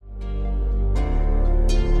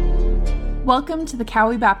Welcome to the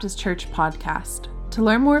Cowie Baptist Church podcast. To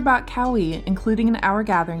learn more about Cowie, including in our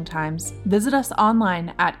gathering times, visit us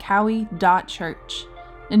online at cowie.church.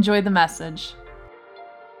 Enjoy the message.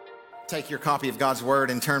 Take your copy of God's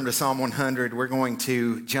Word and turn to Psalm 100. We're going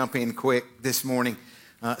to jump in quick this morning.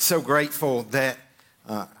 So grateful that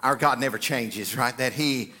our God never changes, right? That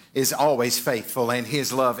He is always faithful and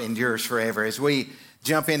His love endures forever. As we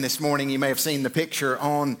jump in this morning, you may have seen the picture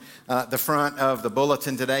on the front of the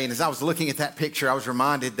bulletin today. And as I was looking at that picture, I was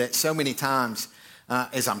reminded that so many times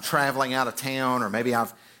as I'm traveling out of town, or maybe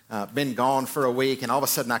I've been gone for a week, and all of a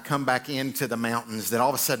sudden I come back into the mountains, that all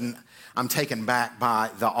of a sudden I'm taken back by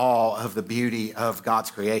the awe of the beauty of God's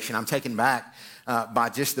creation. I'm taken back by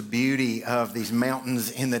just the beauty of these mountains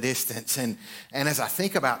in the distance. And as I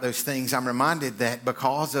think about those things, I'm reminded that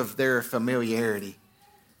because of their familiarity,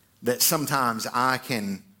 that sometimes I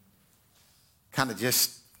can kind of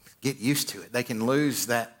just get used to it. They can lose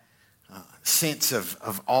that sense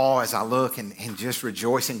of awe as I look and just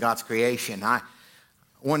rejoice in God's creation. I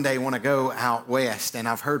one day want to go out west, and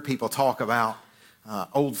I've heard people talk about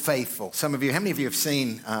Old Faithful. Some of you, how many of you have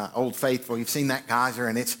seen Old Faithful? You've seen that geyser,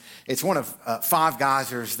 and it's one of 5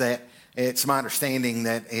 geysers that it's my understanding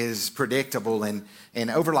that is predictable. And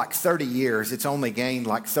over like 30 years, it's only gained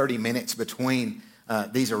like 30 minutes between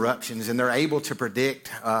these eruptions, and they're able to predict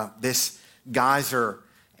this geyser,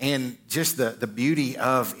 and just the beauty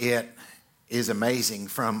of it is amazing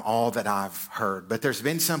from all that I've heard. But there's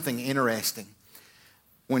been something interesting.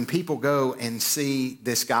 When people go and see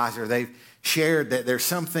this geyser, they've shared that there's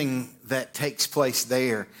something that takes place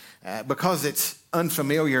there because it's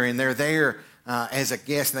unfamiliar, and they're there as a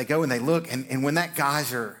guest, and they go and they look, and when that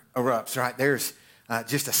geyser erupts, right, there's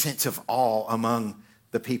just a sense of awe among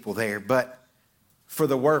the people there. But for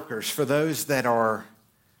the workers, for those that are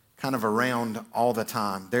kind of around all the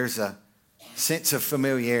time, there's a sense of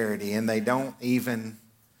familiarity, and they don't even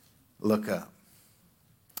look up.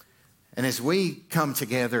 And as we come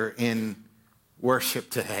together in worship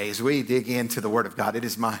today, as we dig into the Word of God, it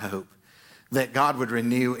is my hope that God would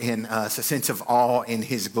renew in us a sense of awe in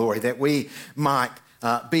His glory, that we might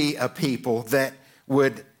be a people that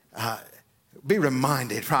would be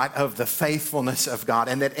reminded, right, of the faithfulness of God,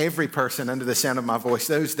 and that every person under the sound of my voice,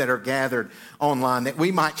 those that are gathered online, that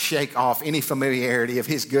we might shake off any familiarity of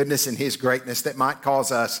His goodness and His greatness that might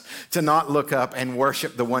cause us to not look up and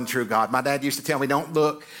worship the one true God. My dad used to tell me, don't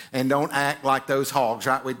look and don't act like those hogs,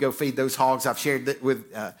 right? We'd go feed those hogs. I've shared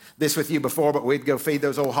this with you before, but we'd go feed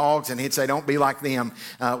those old hogs, and he'd say, don't be like them.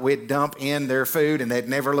 We'd dump in their food, and they'd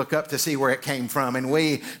never look up to see where it came from. And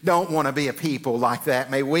we don't want to be a people like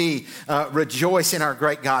that. May we rejoice in our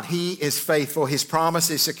great God. He is faithful. His promise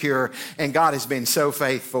is secure, and God has been so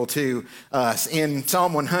faithful to us. In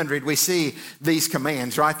Psalm 100, we see these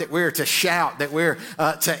commands, right? That we're to shout, that we're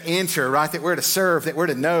to enter, right? That we're to serve, that we're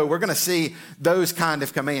to know. We're going to see those kind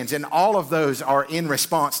of commands, and all of those are in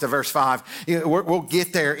response to verse 5. We'll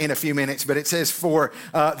get there in a few minutes, but it says, for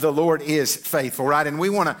the Lord is faithful, right? And we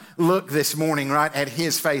want to look this morning, right, at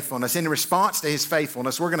His faithfulness. In response to His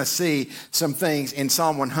faithfulness, we're going to see some things in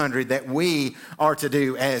Psalm 100 that we are to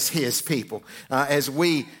do as His people, as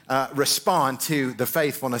we respond to the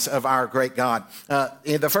faithfulness of our great God.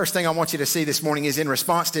 The first thing I want you to see this morning is, in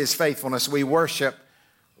response to His faithfulness, we worship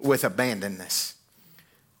with abandonness.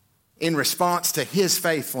 In response to His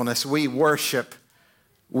faithfulness, we worship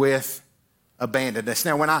with abandonness.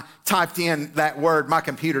 Now, when I typed in that word, my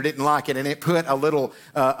computer didn't like it, and it put a little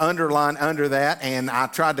underline under that, and I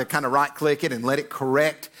tried to kind of right-click it and let it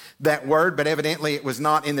correct that word, but evidently it was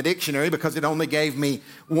not in the dictionary, because it only gave me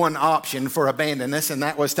one option for abandonness, and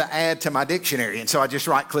that was to add to my dictionary. And so I just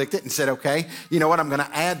right-clicked it and said, okay, you know what, I'm going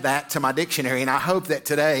to add that to my dictionary. And I hope that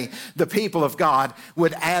today the people of God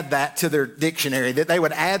would add that to their dictionary, that they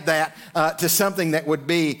would add that to something that would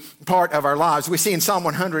be part of our lives. We see in Psalm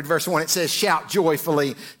 100, verse 1, it says, shout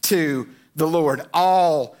joyfully to the Lord,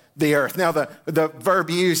 all the earth. Now, the verb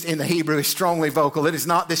used in the Hebrew is strongly vocal. It is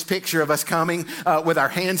not this picture of us coming with our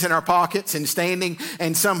hands in our pockets and standing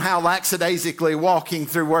and somehow lackadaisically walking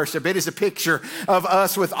through worship. It is a picture of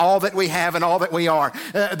us with all that we have and all that we are,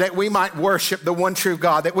 that we might worship the one true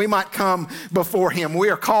God, that we might come before Him. We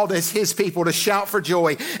are called as His people to shout for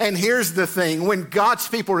joy. And here's the thing, when God's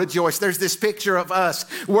people rejoice, there's this picture of us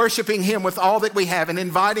worshiping Him with all that we have and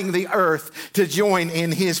inviting the earth to join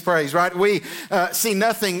in His praise, right? We see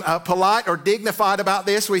nothing nothing polite or dignified about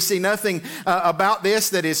this. We see nothing about this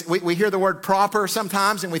that is, we hear the word proper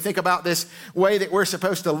sometimes, and we think about this way that we're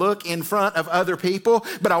supposed to look in front of other people.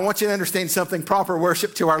 But I want you to understand something. Proper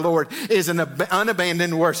worship to our Lord is an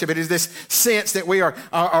unabandoned worship. It is this sense that we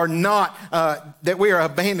are not, that we are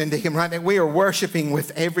abandoned to Him, right? That we are worshiping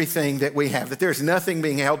with everything that we have, that there's nothing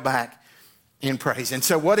being held back in praise. And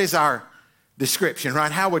so what is our description,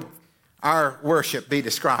 right? How would our worship be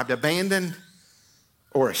described? Abandoned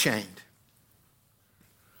or ashamed?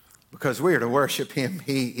 Because we are to worship Him.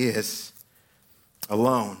 He is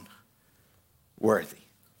alone worthy.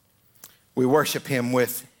 We worship Him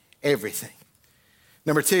with everything.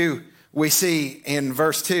 Number two, we see in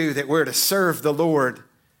verse 2 that we're to serve the Lord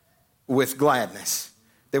with gladness,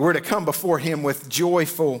 that we're to come before Him with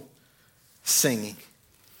joyful singing.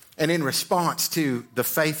 And in response to the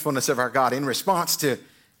faithfulness of our God, in response to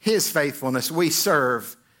His faithfulness, we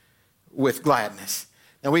serve with gladness.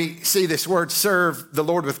 Now we see this word serve the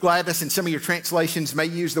Lord with gladness, and some of your translations may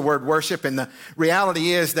use the word worship, and the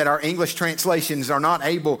reality is that our English translations are not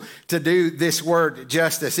able to do this word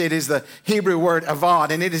justice. It is the Hebrew word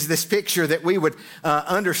avad, and it is this picture that we would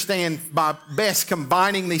understand by best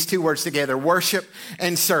combining these two words together, worship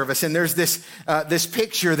and service. And there's this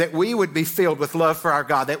picture that we would be filled with love for our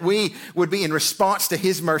God, that we would be in response to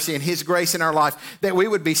His mercy and His grace in our life, that we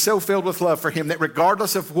would be so filled with love for Him that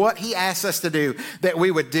regardless of what He asks us to do, that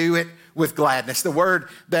we would do it with gladness. The word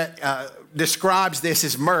that describes this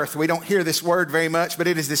is mirth. We don't hear this word very much, but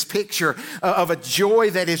it is this picture of a joy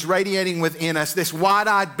that is radiating within us, this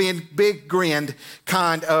wide-eyed, big grinned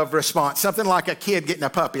kind of response. Something like a kid getting a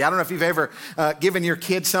puppy. I don't know if you've ever given your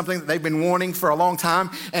kid something that they've been wanting for a long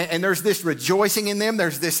time, and there's this rejoicing in them,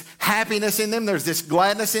 there's this happiness in them, there's this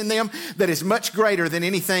gladness in them that is much greater than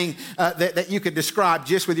anything that you could describe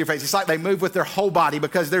just with your face. It's like they move with their whole body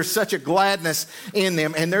because there's such a gladness in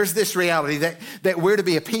them, and there's this reality that we're to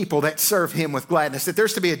be a people that serve Him with gladness, that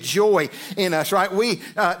there's to be a joy in us, right? We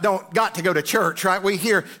don't got to go to church, right? We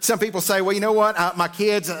hear some people say, well, you know what, my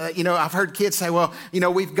kids, I've heard kids say, well,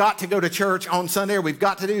 we've got to go to church on Sunday, or we've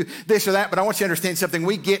got to do this or that, but I want you to understand something.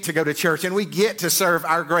 We get to go to church, and we get to serve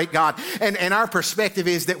our great God, and our perspective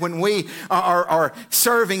is that when we are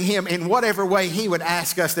serving Him in whatever way He would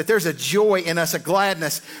ask us, that there's a joy in us, a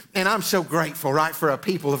gladness, and I'm so grateful, right, for a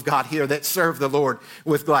people of God here that serve the Lord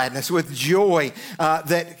with gladness, with joy,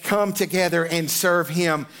 that come together and serve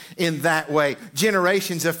Him in that way.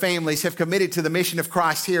 Generations of families have committed to the mission of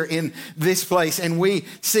Christ here in this place, and we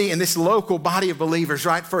see in this local body of believers,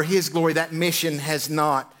 right, for His glory, that mission has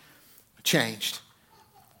not changed.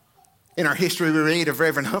 In our history, we read of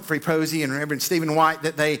Reverend Humphrey Posey and Reverend Stephen White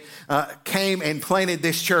that they came and planted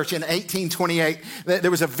this church in 1828.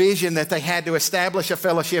 There was a vision that they had to establish a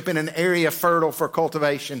fellowship in an area fertile for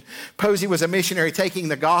cultivation. Posey was a missionary taking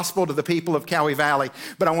the gospel to the people of Cowie Valley.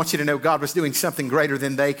 But I want you to know God was doing something greater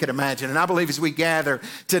than they could imagine. And I believe as we gather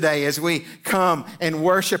today, as we come and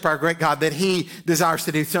worship our great God, that He desires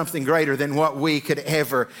to do something greater than what we could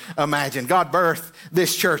ever imagine. God birthed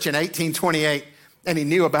this church in 1828. And He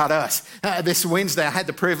knew about us. This Wednesday, I had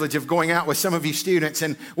the privilege of going out with some of you students,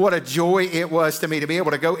 and what a joy it was to me to be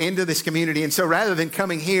able to go into this community. And so rather than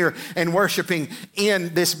coming here and worshiping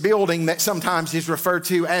in this building that sometimes is referred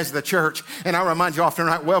to as the church, and I remind you often,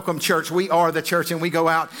 right, welcome church, we are the church, and we go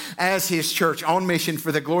out as His church on mission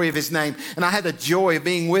for the glory of His name. And I had the joy of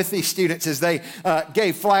being with these students as they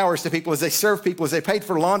gave flowers to people, as they served people, as they paid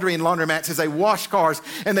for laundry and laundromats, as they washed cars,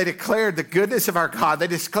 and they declared the goodness of our God. They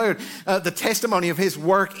declared the testimony of His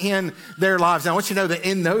work in their lives. And I want you to know that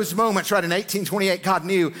in those moments, right, in 1828, God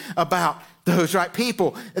knew about those, right,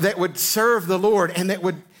 people that would serve the Lord and that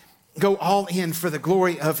would go all in for the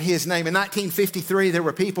glory of His name. In 1953, there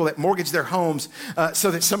were people that mortgaged their homes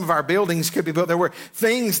so that some of our buildings could be built. There were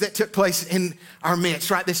things that took place in our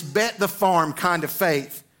midst, right? This bet the farm kind of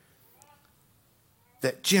faith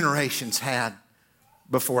that generations had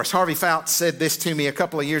before us. Harvey Fouts said this to me a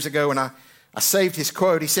couple of years ago, and I saved his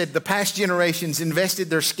quote. He said, the past generations invested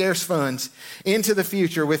their scarce funds into the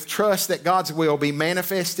future with trust that God's will be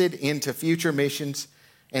manifested into future missions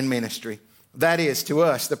and ministry. That is, to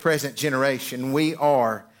us, the present generation, we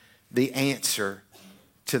are the answer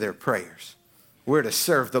to their prayers. We're to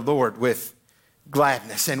serve the Lord with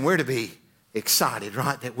gladness, and we're to be excited,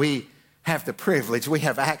 right, that we have the privilege, we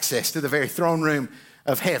have access to the very throne room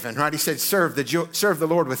of heaven, right? He said, serve the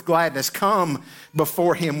Lord with gladness. Come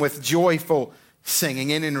before Him with joyful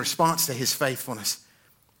singing. And in response to His faithfulness,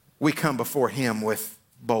 we come before Him with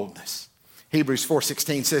boldness. Hebrews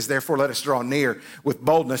 4:16 says, therefore, let us draw near with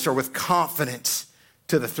boldness or with confidence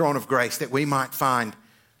to the throne of grace that we might find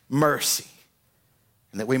mercy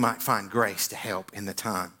and that we might find grace to help in the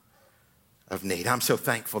time of need. I'm so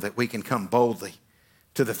thankful that we can come boldly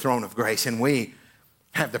to the throne of grace, and we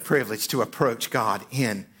have the privilege to approach God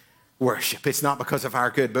in worship. It's not because of our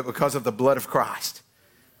good, but because of the blood of Christ.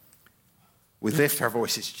 We lift our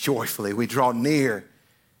voices joyfully. We draw near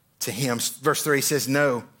to him. Verse 3 says,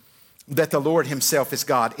 know that the Lord himself is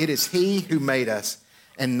God. It is he who made us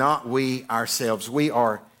and not we ourselves. We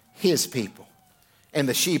are his people and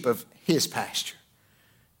the sheep of his pasture.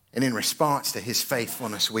 And in response to his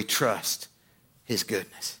faithfulness, we trust his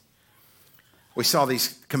goodness. We saw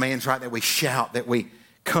these commands, right, that we shout, that we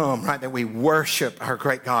come, right, that we worship our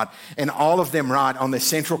great God. And all of them ride on the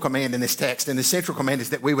central command in this text. And the central command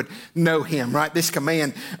is that we would know him, right? This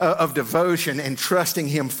command of devotion and trusting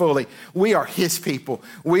him fully. We are his people.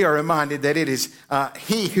 We are reminded that it is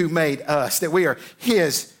he who made us, that we are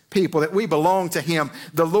his people, that we belong to him.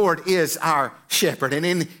 The Lord is our shepherd. And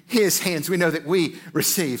in his hands, we know that we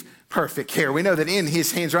receive perfect care. We know that in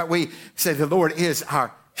his hands, right, we say the Lord is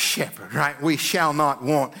our shepherd, right? We shall not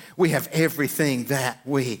want. We have everything that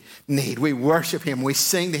we need. We worship him. We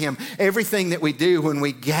sing to him. Everything that we do when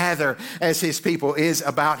we gather as his people is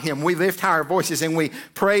about him. We lift higher voices and we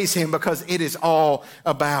praise him because it is all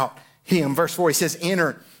about him. Verse 4, he says,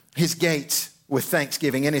 enter his gates with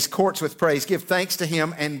thanksgiving and his courts with praise. Give thanks to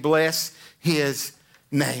him and bless his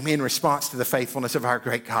name. In response to the faithfulness of our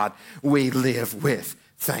great God, we live with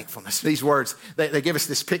thankfulness. These words, they give us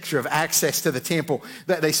this picture of access to the temple.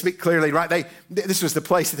 They speak clearly, right? This was the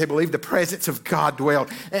place that they believed the presence of God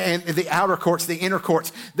dwelled. And the outer courts, the inner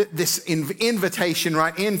courts, this invitation,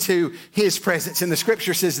 right, into his presence. And the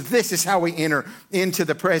scripture says this is how we enter into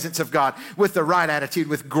the presence of God, with the right attitude,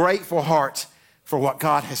 with grateful hearts for what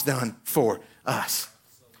God has done for us.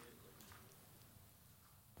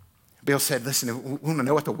 Bill said, listen, we want to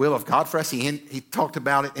know what the will of God for us. He talked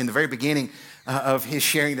about it in the very beginning of his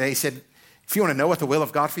sharing today. He said, if you want to know what the will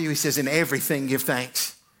of God for you, he says, in everything give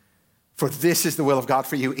thanks. For this is the will of God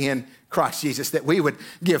for you in Christ Jesus, that we would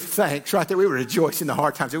give thanks, right? That we would rejoice in the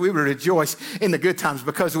hard times, that we would rejoice in the good times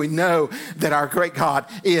because we know that our great God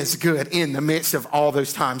is good in the midst of all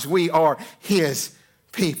those times. We are his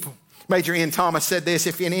people. Major Ian Thomas said this,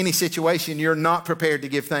 if in any situation you're not prepared to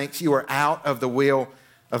give thanks, you are out of the will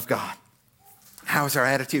of God. How is our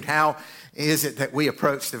attitude? How is it that we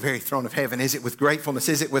approach the very throne of heaven? Is it with gratefulness?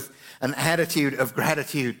 Is it with an attitude of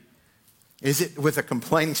gratitude? Is it with a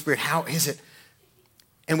complaining spirit? How is it?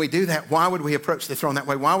 And we do that. Why would we approach the throne that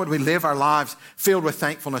way? Why would we live our lives filled with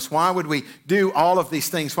thankfulness? Why would we do all of these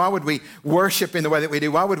things? Why would we worship in the way that we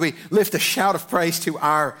do? Why would we lift a shout of praise to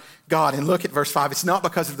our God? And look at verse 5. It's not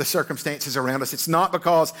because of the circumstances around us. It's not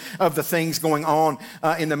because of the things going on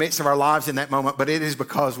in the midst of our lives in that moment, but it is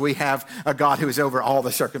because we have a God who is over all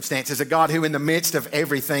the circumstances, a God who in the midst of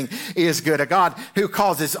everything is good, a God who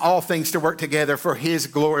causes all things to work together for his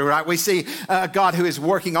glory, right? We see a God who is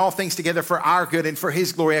working all things together for our good and for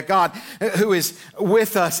his glory, a God who is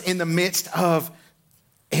with us in the midst of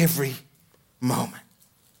every moment.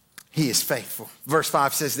 He is faithful. Verse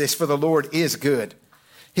 5 says this, for the Lord is good.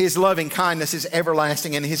 His loving kindness is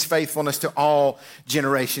everlasting and his faithfulness to all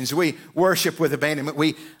generations. We worship with abandonment.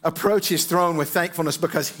 We approach his throne with thankfulness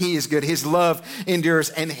because he is good. His love endures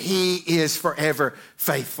and he is forever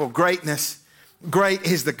faithful. Great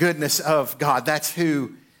is the goodness of God. That's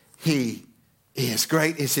who he is.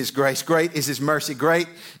 Great is his grace. Great is his mercy. Great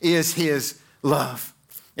is his love.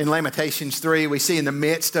 In Lamentations 3, we see in the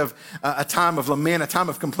midst of a time of lament, a time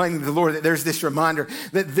of complaining to the Lord, that there's this reminder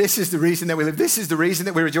that this is the reason that we live. This is the reason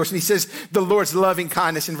that we rejoice. And he says, the Lord's loving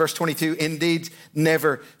kindness in verse 22, indeed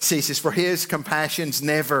never ceases, for his compassions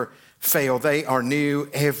never fail. They are new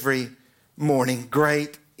every morning.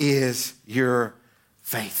 Great is your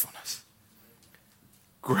faithfulness.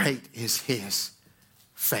 Great is his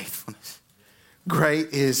faithfulness.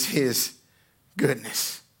 Great is his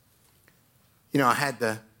goodness. You know, I had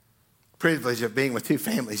the privilege of being with two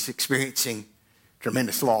families experiencing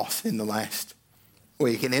tremendous loss in the last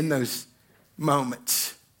week. And in those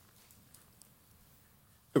moments,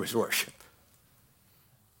 there was worship.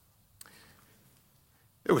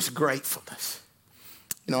 There was gratefulness.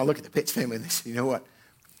 You know, I look at the Pitts family and they say, you know what?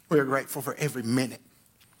 We are grateful for every minute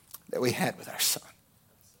that we had with our son.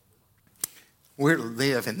 We're to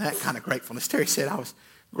live in that kind of gratefulness. Terry said, I was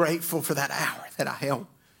grateful for that hour that I held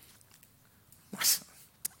my son.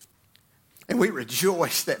 And we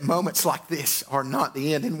rejoice that moments like this are not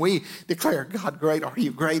the end. And we declare, God, great are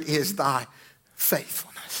you. Great is thy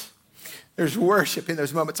faithfulness. There's worship in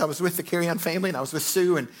those moments. I was with the Carry-On family and I was with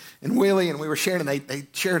Sue and Willie, and we were sharing, and they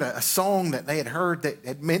shared a song that they had heard that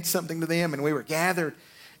had meant something to them. And we were gathered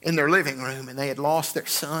in their living room and they had lost their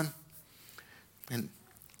son. And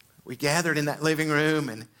we gathered in that living room,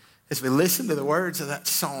 and as we listened to the words of that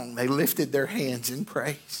song, they lifted their hands in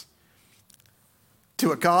praise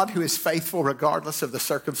to a God who is faithful regardless of the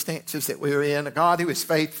circumstances that we're in, a God who is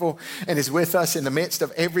faithful and is with us in the midst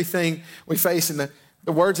of everything we face. And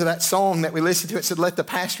the words of that song that we listened to, it said, let the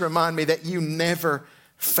past remind me that you never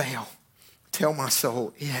fail. Tell my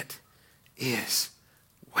soul it is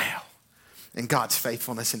well. In God's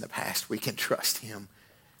faithfulness in the past, we can trust him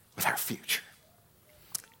with our future.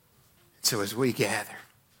 So as we gather,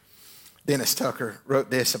 Dennis Tucker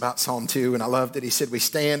wrote this about Psalm 2, and I loved it. He said, we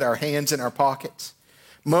stand our hands in our pockets,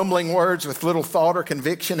 mumbling words with little thought or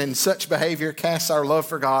conviction, and such behavior casts our love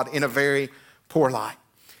for God in a very poor light.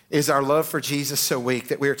 Is our love for Jesus so weak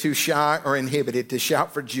that we are too shy or inhibited to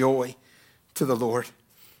shout for joy to the Lord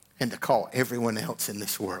and to call everyone else in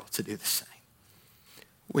this world to do the same?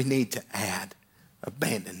 We need to add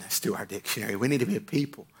abandonness to our dictionary. We need to be a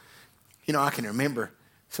people. You know, I can remember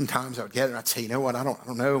sometimes I would gather and I'd say, you know what, I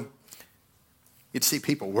don't know. You'd see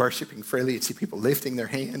people worshiping freely. You'd see people lifting their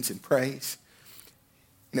hands in praise.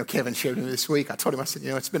 You know, Kevin shared with me this week. I told him, I said, you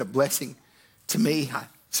know, it's been a blessing to me. I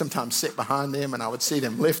sometimes sit behind them and I would see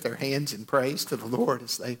them lift their hands in praise to the Lord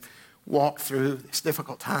as they walk through this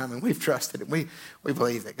difficult time. And we've trusted and we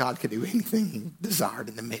believe that God could do anything he desired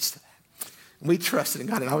in the midst of that. And we trusted in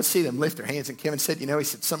God. And I would see them lift their hands. And Kevin said, you know, he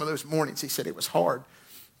said, some of those mornings, he said, it was hard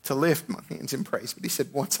to lift my hands in praise. But he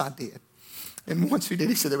said, once I did. And once we did,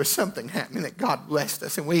 he said, there was something happening that God blessed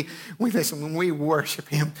us. And we listen, when we worship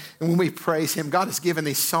him and when we praise him, God has given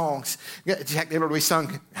these songs. Jack Dillard, we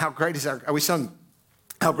sung, How Great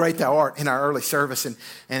Thou Art in our early service. And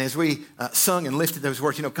as we sung and lifted those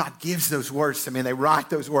words, you know, God gives those words to me and they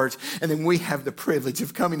write those words. And then we have the privilege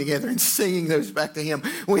of coming together and singing those back to him.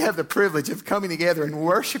 We have the privilege of coming together and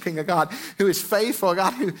worshiping a God who is faithful, a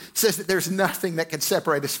God who says that there's nothing that can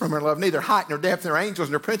separate us from our love, neither height nor depth nor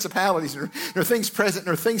angels nor principalities nor things present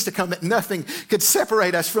nor things to come, that nothing could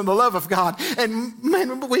separate us from the love of God. And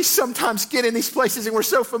man, we sometimes get in these places and we're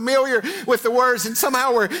so familiar with the words and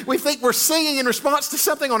somehow we think we're singing in response to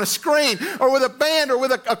something on a screen or with a band or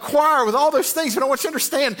with a choir, with all those things. But I want you to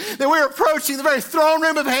understand that we're approaching the very throne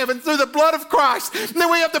room of heaven through the blood of Christ. And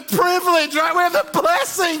then we have the privilege, right? We have the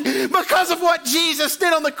blessing because of what Jesus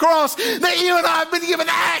did on the cross, that you and I have been given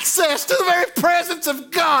access to the very presence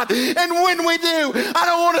of God. And when we do, I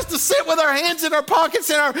don't want us to sit with our hands in our pockets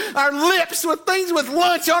and our lips with things with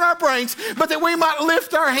lunch on our brains, but that we might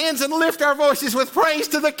lift our hands and lift our voices with praise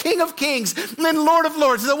to the King of Kings and Lord of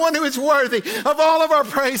Lords, the one who is worthy of all of our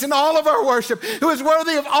praise and all of our worship, who is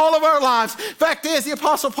worthy of all of our lives. Fact is, the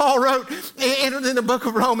Apostle Paul wrote in the book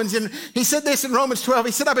of Romans, and he said this in Romans 12.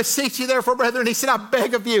 He said, I beseech you therefore, brethren. He said, I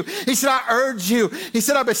beg of you. He said, I urge you. He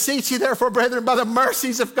said, I beseech you therefore, brethren, by the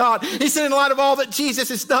mercies of God. He said, in light of all that Jesus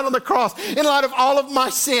has done on the cross, in light of all of my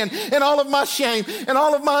sin and all of my shame and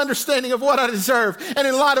all of my understanding of what I deserve, and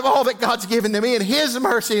in light of all that God's given to me in his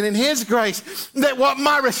mercy and in his grace, that what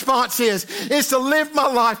my response is to live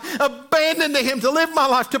my life, abandon to him, to live my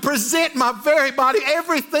life, to present my very body,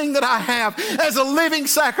 everything that I have, as a living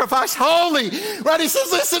sacrifice, holy. Right? He says,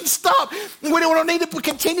 listen, stop. We don't need to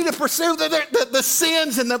continue to pursue the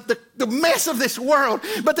sins and the mess of this world,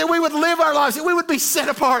 but that we would live our lives, that we would be set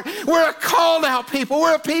apart. We're a called out people.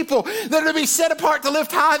 We're a people that are to be set apart to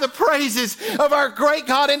lift high the praises of our great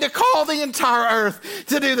God and to call the entire earth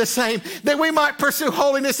to do the same, that we might pursue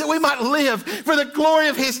holiness, that we might live for the glory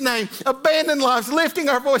of his name, abandon lives, lifting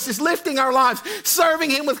our voices, lifting our lives, serving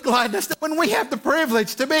him with gladness, that when we have the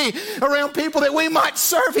privilege to be around people, that we might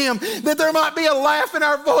serve him, that there might be a laugh in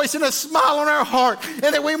our voice and a smile on our heart,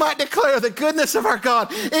 and that we might declare the goodness of our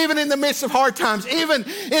God, even in the midst of hard times, even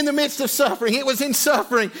in the midst of suffering. It was in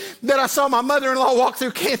suffering that I saw my mother-in-law walk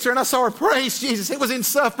through cancer and I saw her praise Jesus. It was in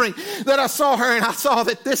suffering that I saw her and I saw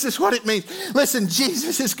that this is what it means. Listen,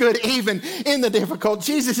 Jesus is good even in the difficult.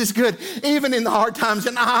 Jesus is good even in the hard times,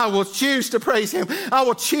 and I will choose to praise him. I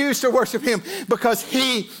will choose to worship him because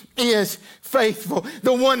he is faithful.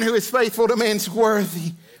 The one who is faithful demands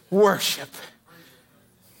worthy worship.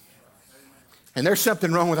 And there's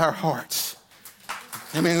something wrong with our hearts.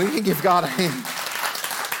 I mean, we can give God a hand.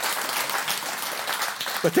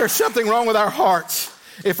 But there's something wrong with our hearts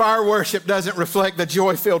if our worship doesn't reflect the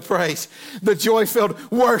joy-filled praise, the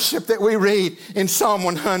joy-filled worship that we read in Psalm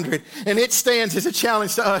 100. And it stands as a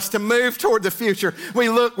challenge to us to move toward the future. We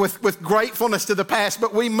look with gratefulness to the past,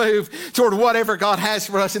 but we move toward whatever God has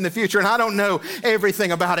for us in the future. And I don't know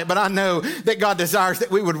everything about it, but I know that God desires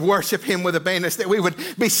that we would worship him with abandon, that we would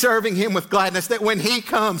be serving him with gladness, that when he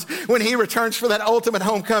comes, when he returns for that ultimate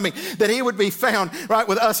homecoming, that he would be found, right,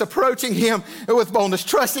 with us approaching him with boldness,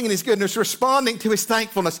 trusting in his goodness, responding to his thanks,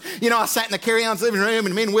 thankfulness. You know, I sat in the carry-on's living room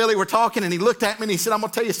and me and Willie were talking and he looked at me and he said, I'm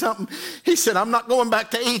going to tell you something. He said, I'm not going back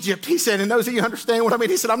to Egypt. He said, and those of you understand what I mean.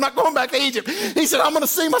 He said, I'm not going back to Egypt. He said, I'm going to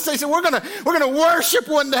see myself. He said, we're going to worship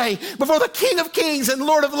one day before the King of Kings and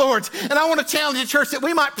Lord of Lords. And I want to challenge the church that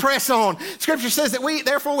we might press on. Scripture says that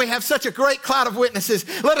therefore we have such a great cloud of witnesses.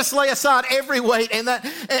 Let us lay aside every weight and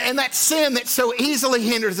that sin that so easily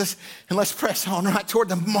hinders us. And let's press on right toward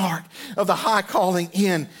the mark of the high calling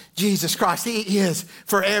in Jesus Christ. He is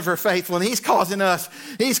forever faithful. And he's calling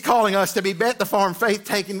us to be bet the farm,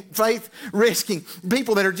 faith-taking, faith-risking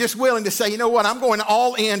people that are just willing to say, you know what, I'm going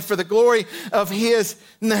all in for the glory of his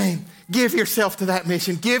name. Give yourself to that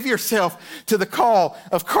mission. Give yourself to the call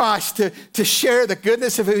of Christ to share the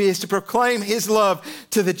goodness of who he is, to proclaim his love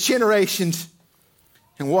to the generations.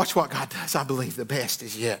 And watch what God does. I believe the best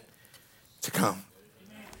is yet to come.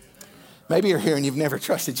 Maybe you're here and you've never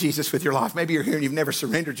trusted Jesus with your life. Maybe you're here and you've never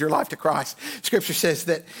surrendered your life to Christ. Scripture says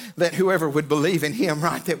that whoever would believe in him,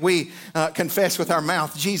 right, that we confess with our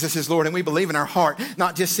mouth Jesus is Lord, and we believe in our heart,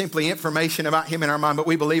 not just simply information about him in our mind, but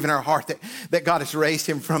we believe in our heart that God has raised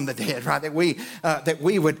him from the dead, right, that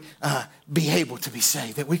we would be able to be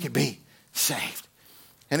saved, that we could be saved.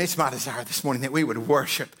 And it's my desire this morning that we would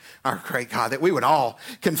worship our great God, that we would all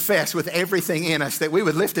confess with everything in us, that we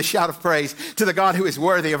would lift a shout of praise to the God who is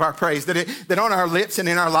worthy of our praise, that on our lips and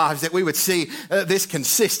in our lives, that we would see this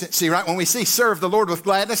consistency, right? When we see serve the Lord with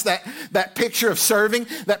gladness, that picture of serving,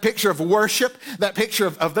 that picture of worship, that picture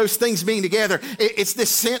of those things being together, it's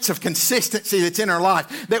this sense of consistency that's in our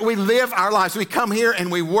life, that we live our lives. We come here and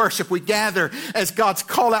we worship. We gather as God's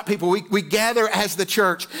called out people. We gather as the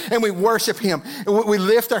church and we worship him. We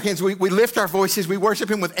lift our hands. We lift our voices. We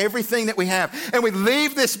worship him with everything that we have. And we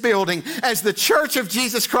leave this building as the church of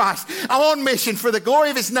Jesus Christ on mission for the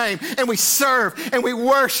glory of his name. And we serve and we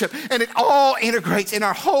worship. And it all integrates in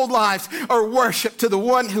our whole lives are worship to the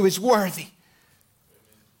one who is worthy.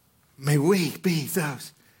 May we be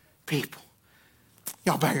those people.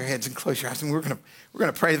 Y'all bow your heads and close your eyes. And we're going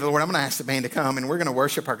to pray to the Lord. I'm going to ask the band to come and we're going to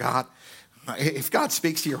worship our God. If God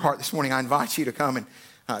speaks to your heart this morning, I invite you to come and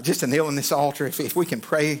just to kneel on this altar. If we can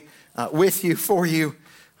pray with you, for you,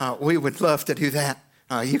 we would love to do that.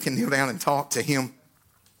 You can kneel down and talk to him.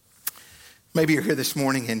 Maybe you're here this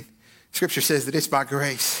morning and Scripture says that it's by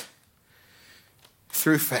grace,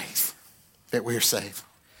 through faith, that we are saved.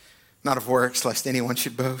 Not of works, lest anyone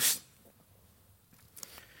should boast.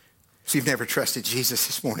 If you've never trusted Jesus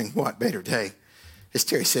this morning, what better day, as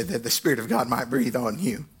Terry said, that the Spirit of God might breathe on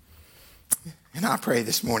you. And I pray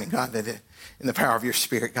this morning, God, that in the power of your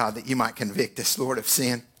Spirit, God, that you might convict us, Lord, of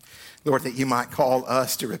sin. Lord, that you might call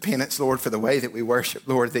us to repentance, Lord, for the way that we worship.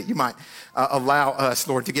 Lord, that you might allow us,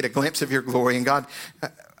 Lord, to get a glimpse of your glory. And God,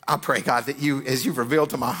 I pray, God, that you, as you've revealed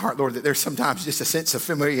to my heart, Lord, that there's sometimes just a sense of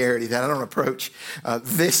familiarity that I don't approach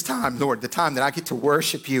this time, Lord, the time that I get to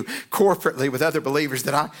worship you corporately with other believers,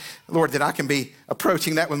 that I can be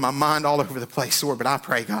approaching that with my mind all over the place, Lord. But I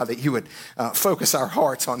pray, God, that you would focus our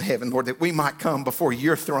hearts on heaven, Lord, that we might come before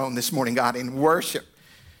your throne this morning, God, in worship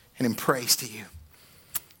and in praise to you.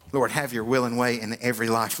 Lord, have your will and way in every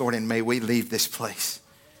life, Lord, and may we leave this place,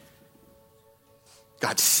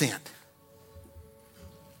 God, sent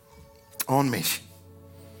on mission,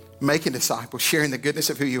 making disciples, sharing the goodness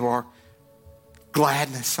of who you are,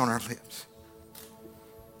 gladness on our lips,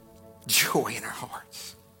 joy in our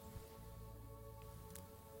hearts.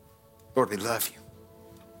 Lord, we love you.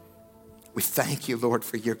 We thank you, Lord,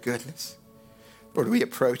 for your goodness. Lord, we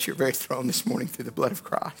approach your very throne this morning through the blood of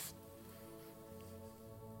Christ.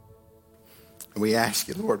 And we ask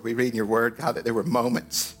you, Lord, we read in your word, God, that there were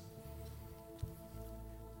moments.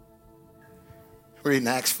 We read in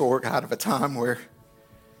Acts 4, God, of a time where,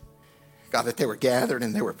 God, that they were gathered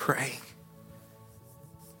and they were praying.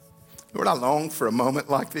 Lord, I long for a moment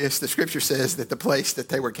like this. The scripture says that the place that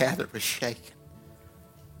they were gathered was shaken.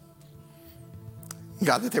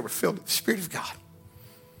 God, that they were filled with the Spirit of God.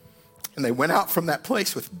 And they went out from that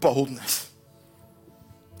place with boldness.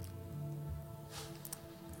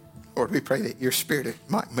 Lord, we pray that your Spirit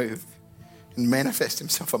might move and manifest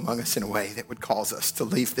himself among us in a way that would cause us to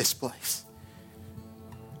leave this place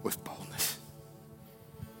with boldness.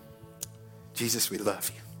 Jesus, we love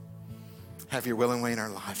you. Have your will and way in our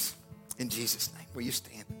lives. In Jesus' name, will you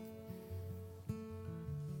stand?